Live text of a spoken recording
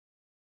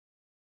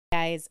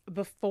Guys,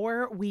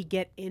 before we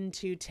get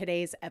into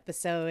today's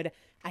episode,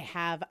 I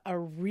have a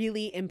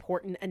really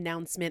important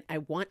announcement I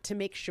want to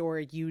make sure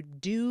you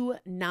do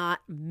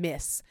not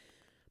miss.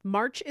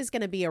 March is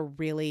going to be a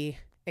really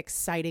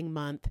exciting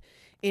month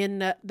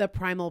in the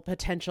Primal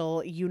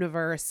Potential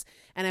universe,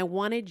 and I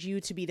wanted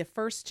you to be the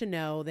first to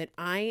know that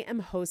I am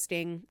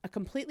hosting a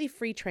completely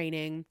free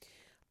training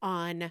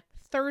on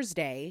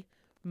Thursday,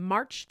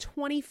 March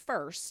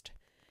 21st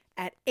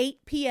at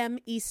 8 p.m.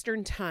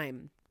 Eastern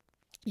Time.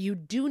 You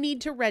do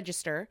need to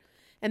register,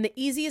 and the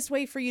easiest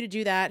way for you to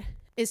do that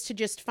is to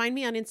just find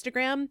me on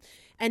Instagram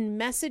and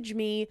message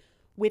me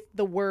with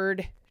the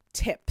word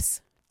tips,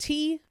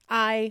 TIPS,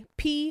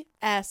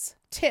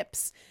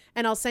 tips,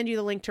 and I'll send you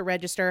the link to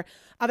register.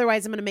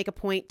 Otherwise, I'm going to make a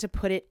point to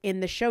put it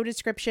in the show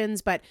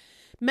descriptions, but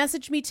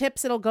message me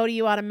tips. It'll go to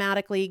you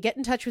automatically. Get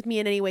in touch with me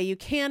in any way you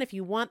can if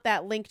you want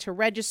that link to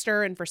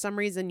register, and for some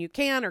reason you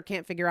can or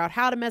can't figure out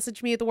how to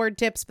message me with the word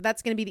tips, but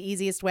that's going to be the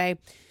easiest way.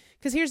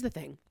 Because here's the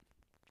thing.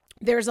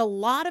 There's a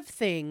lot of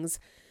things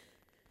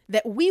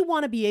that we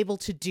want to be able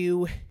to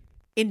do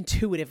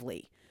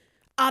intuitively,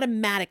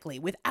 automatically,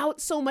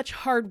 without so much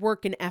hard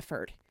work and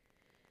effort.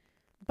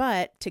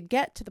 But to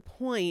get to the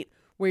point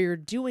where you're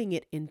doing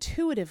it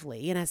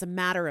intuitively and as a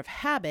matter of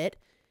habit,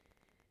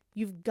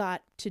 you've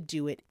got to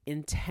do it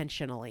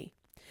intentionally.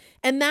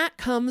 And that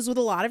comes with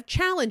a lot of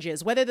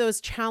challenges, whether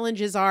those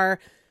challenges are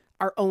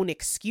our own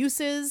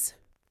excuses,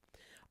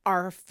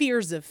 our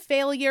fears of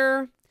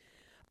failure,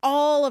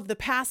 all of the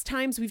past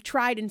times we've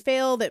tried and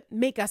failed that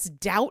make us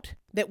doubt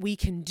that we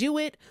can do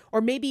it,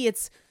 or maybe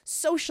it's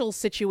social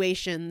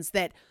situations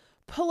that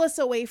pull us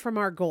away from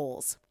our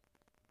goals.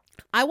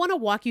 I want to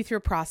walk you through a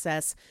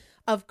process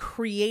of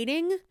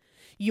creating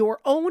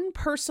your own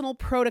personal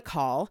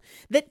protocol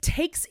that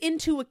takes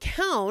into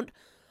account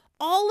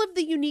all of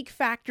the unique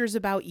factors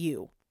about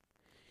you.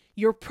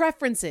 Your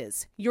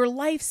preferences, your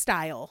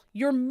lifestyle,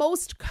 your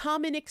most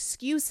common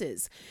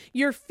excuses,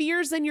 your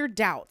fears and your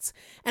doubts.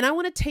 And I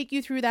want to take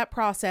you through that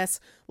process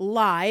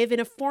live in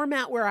a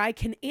format where I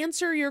can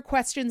answer your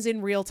questions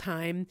in real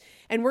time.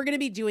 And we're going to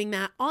be doing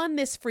that on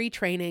this free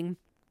training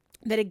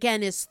that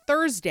again is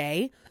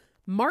Thursday,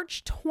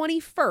 March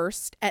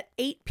 21st at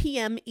 8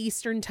 p.m.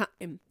 Eastern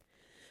Time.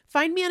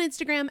 Find me on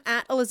Instagram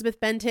at Elizabeth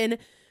Benton.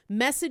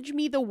 Message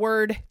me the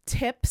word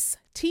tips,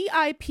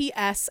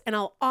 TIPS, and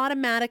I'll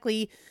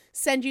automatically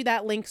send you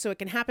that link so it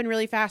can happen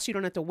really fast. You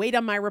don't have to wait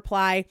on my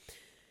reply.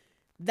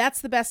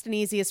 That's the best and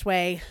easiest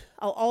way.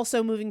 I'll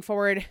also, moving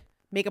forward,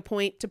 make a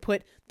point to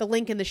put the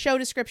link in the show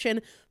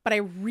description, but I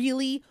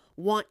really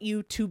want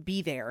you to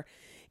be there.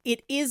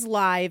 It is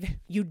live.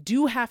 You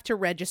do have to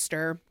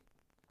register.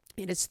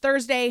 It is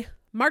Thursday,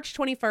 March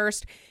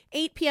 21st,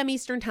 8 p.m.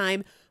 Eastern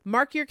Time.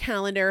 Mark your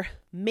calendar.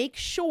 Make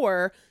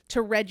sure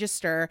to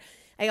register.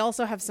 I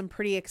also have some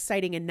pretty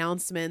exciting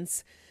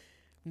announcements.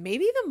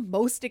 Maybe the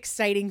most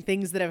exciting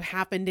things that have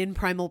happened in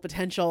Primal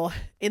Potential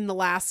in the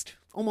last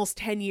almost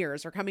 10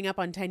 years or coming up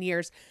on 10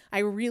 years. I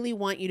really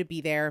want you to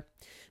be there.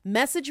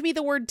 Message me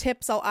the word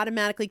tips. I'll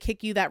automatically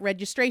kick you that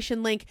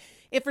registration link.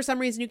 If for some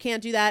reason you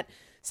can't do that,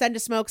 send a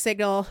smoke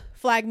signal,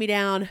 flag me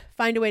down,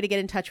 find a way to get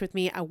in touch with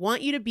me. I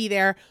want you to be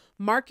there.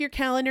 Mark your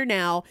calendar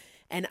now,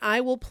 and I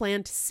will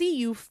plan to see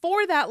you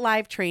for that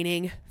live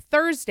training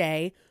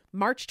Thursday,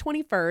 March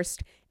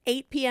 21st,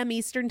 8 p.m.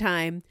 Eastern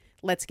Time.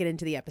 Let's get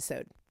into the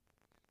episode.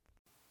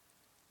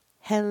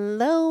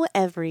 Hello,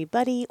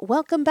 everybody.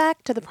 Welcome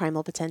back to the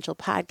Primal Potential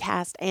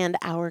Podcast and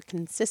our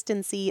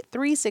Consistency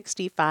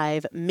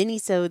 365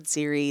 mini-sode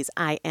series.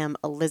 I am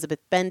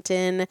Elizabeth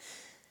Benton.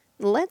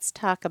 Let's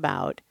talk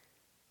about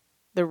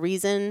the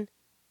reason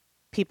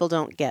people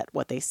don't get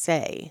what they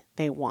say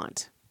they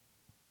want.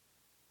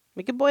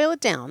 We could boil it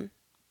down.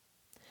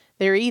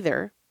 They're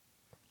either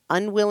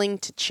unwilling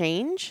to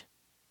change,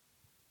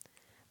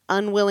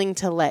 unwilling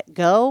to let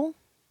go,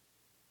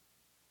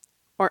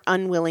 or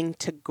unwilling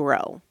to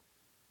grow.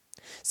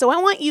 So I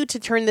want you to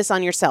turn this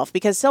on yourself,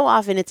 because so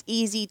often it's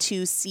easy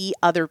to see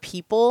other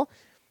people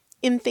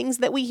in things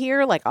that we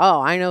hear, like,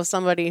 oh, I know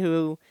somebody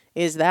who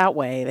is that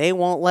way. They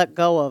won't let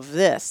go of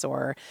this,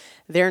 or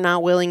they're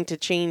not willing to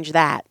change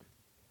that.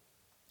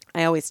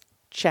 I always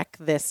check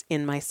this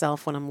in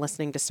myself when I'm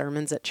listening to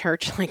sermons at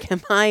church. Like,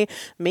 am I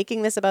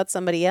making this about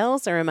somebody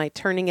else, or am I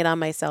turning it on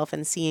myself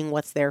and seeing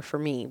what's there for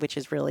me, which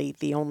is really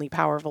the only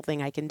powerful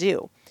thing I can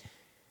do?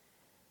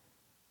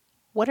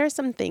 What are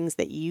some things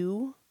that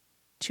you,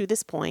 to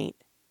this point,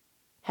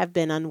 have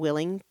been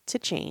unwilling to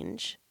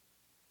change,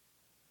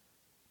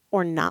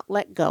 or not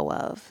let go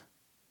of,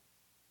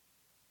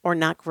 or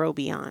not grow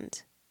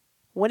beyond?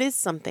 What is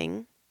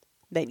something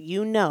that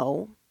you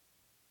know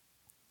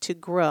to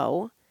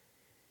grow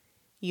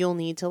you'll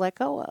need to let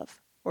go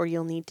of, or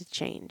you'll need to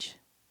change?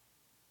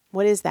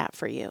 What is that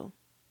for you?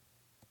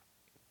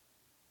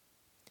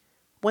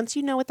 Once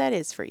you know what that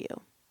is for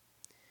you,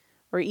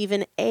 or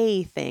even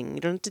a thing, you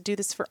don't have to do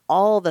this for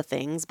all the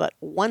things, but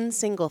one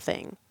single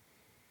thing.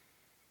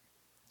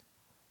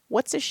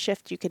 What's a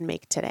shift you can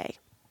make today?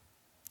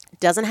 It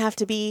doesn't have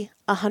to be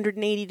a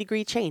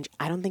 180-degree change.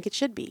 I don't think it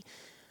should be.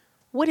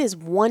 What is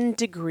 1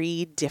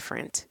 degree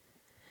different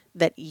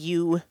that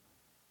you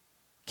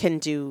can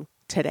do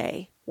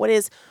today? What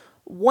is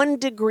one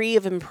degree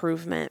of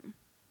improvement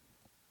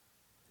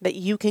that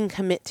you can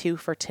commit to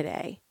for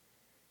today?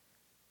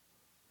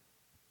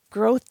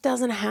 Growth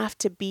doesn't have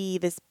to be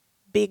this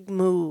big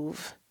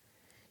move.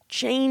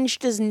 Change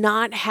does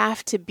not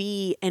have to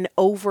be an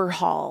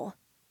overhaul.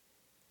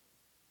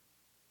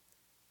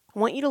 I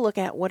want you to look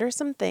at what are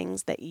some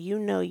things that you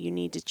know you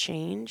need to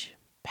change.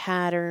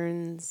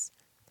 Patterns,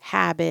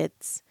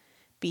 habits,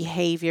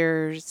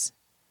 behaviors,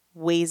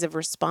 ways of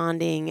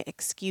responding,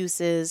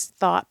 excuses,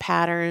 thought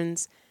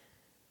patterns.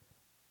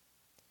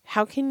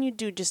 How can you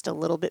do just a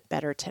little bit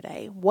better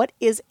today? What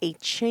is a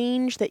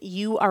change that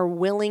you are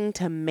willing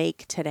to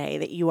make today,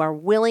 that you are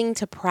willing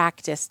to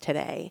practice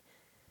today?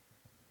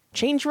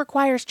 Change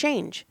requires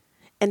change.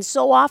 And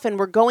so often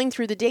we're going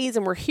through the days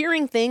and we're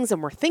hearing things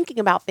and we're thinking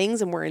about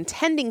things and we're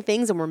intending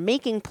things and we're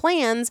making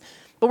plans,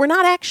 but we're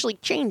not actually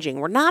changing.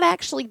 We're not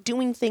actually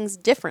doing things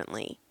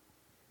differently.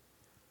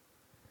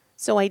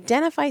 So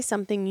identify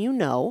something you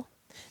know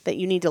that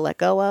you need to let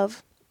go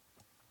of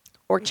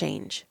or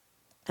change.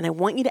 And I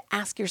want you to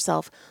ask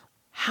yourself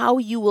how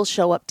you will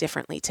show up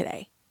differently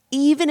today,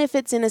 even if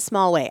it's in a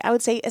small way. I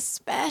would say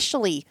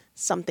especially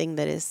something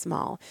that is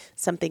small,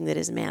 something that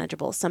is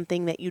manageable,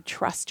 something that you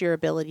trust your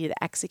ability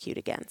to execute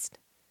against.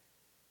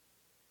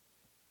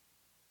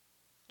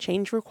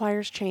 Change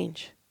requires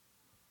change.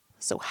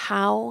 So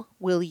how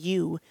will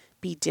you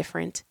be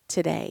different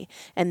today?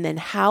 And then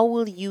how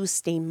will you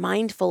stay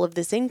mindful of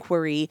this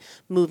inquiry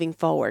moving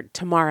forward,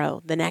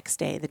 tomorrow, the next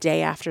day, the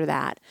day after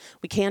that?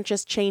 We can't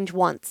just change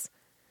once.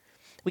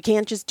 We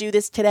can't just do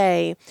this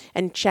today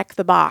and check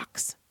the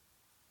box.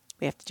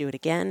 We have to do it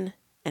again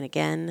and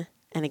again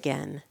and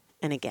again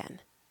and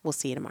again. We'll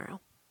see you tomorrow.